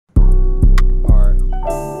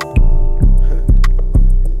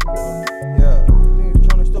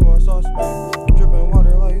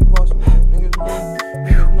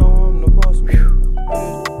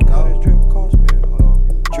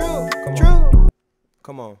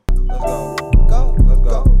Come on, let's go. Let's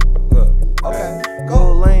go. Look, okay.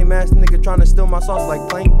 Little lame ass nigga tryna steal my sauce like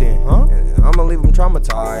plankton, huh? And I'ma leave him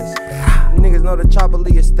traumatized. Niggas know the chopper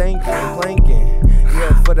lead is stankin' and planking.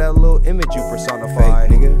 Yeah, for that little image you personify.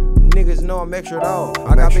 Fake, nigga. Niggas know I'm extra out.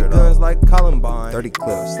 I got big guns like Columbine. 30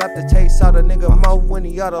 clips. Slap the taste out of nigga mouth when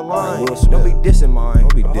he out of line. Don't be dissing mine.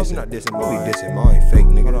 Don't be dissing. Not dissing mine. Don't be dissing mine. Fake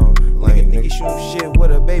nigga. Hold on. Lame nigga shooting shit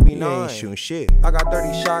with a baby 9. Ain't shooting shit. I got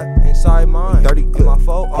 30 shot inside mine. 30 clip. My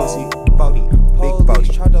phone. Pussy. 40.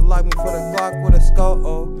 Police tried to lock me for the Glock with a skull.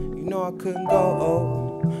 Oh, you know I couldn't go.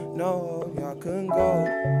 Oh, no, yeah, I couldn't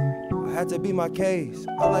go. I had to be my case.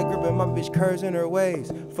 I like gripping my bitch curves in her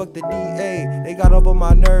ways. Fuck the DA, they got up on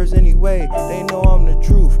my nerves anyway. They know I'm the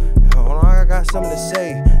truth. Hold on, I got something to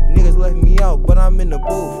say. Niggas left me out, but I'm in the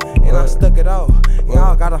booth and I stuck it out.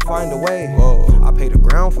 Y'all gotta find a way. I pay the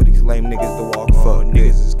ground for these lame niggas to walk on.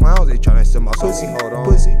 Niggas is clowns, they tryna steal my pussy. Hold on,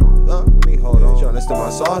 pussy. Let me hold on. Tryna steal my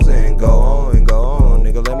sauce and go on and go on.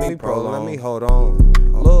 Nigga, let me prolong. Let me hold on.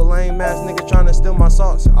 Little lame ass nigga tryna steal my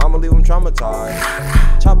sauce. I'ma leave him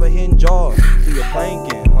traumatized. Chopper hitting jaws through your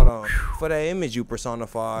planking. Hold on. For that image you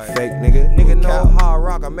personify. Fake nigga. Nigga know how I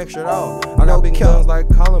rock, I'm extra out. I got big guns like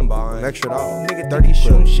Columbine. I'm extra out. Nigga 30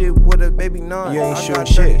 shooting shit with a baby 9. You ain't shooting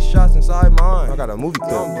shit. Shots inside mine. I got a movie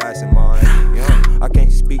clip. I'm blasting mine. I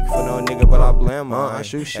can't speak for no nigga, but I blame mine. I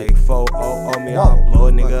shoot shit. 4-0 on me, I'll blow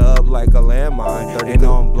a nigga up like a landmine. They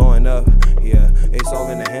know I'm blowing up. Yeah, it's all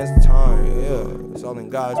in the hands of time. Yeah, it's all in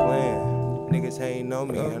God's plan. Niggas ain't know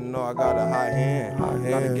me, I know I got a hot hand.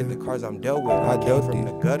 Gotta get the cards I'm dealt with. I came from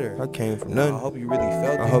the gutter. I came from nothing. I hope you really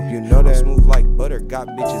felt it. I hope you know that. I'm smooth like butter, got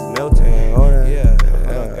bitches melting. Yeah,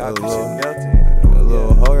 got bitches melting. A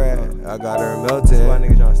little hoe rat, I got her melting. Why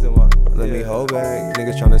niggas tryna steal my? Let me hold back.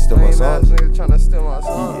 Niggas tryna steal my sauce. Niggas tryna steal my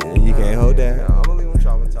sauce. Yeah, you can't hold that. I'ma leave them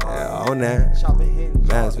traumatized. Yeah, on that. Chopping hitting.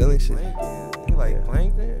 Man's villain shit. You like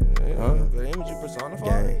plankton? The image you personify.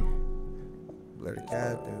 Gang. Blair The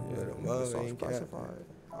Captain, Blair the Mother classified.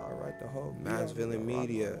 I write the whole Man's Villain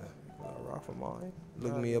Media. I rock for mine.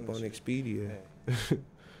 Look me up on Expedia.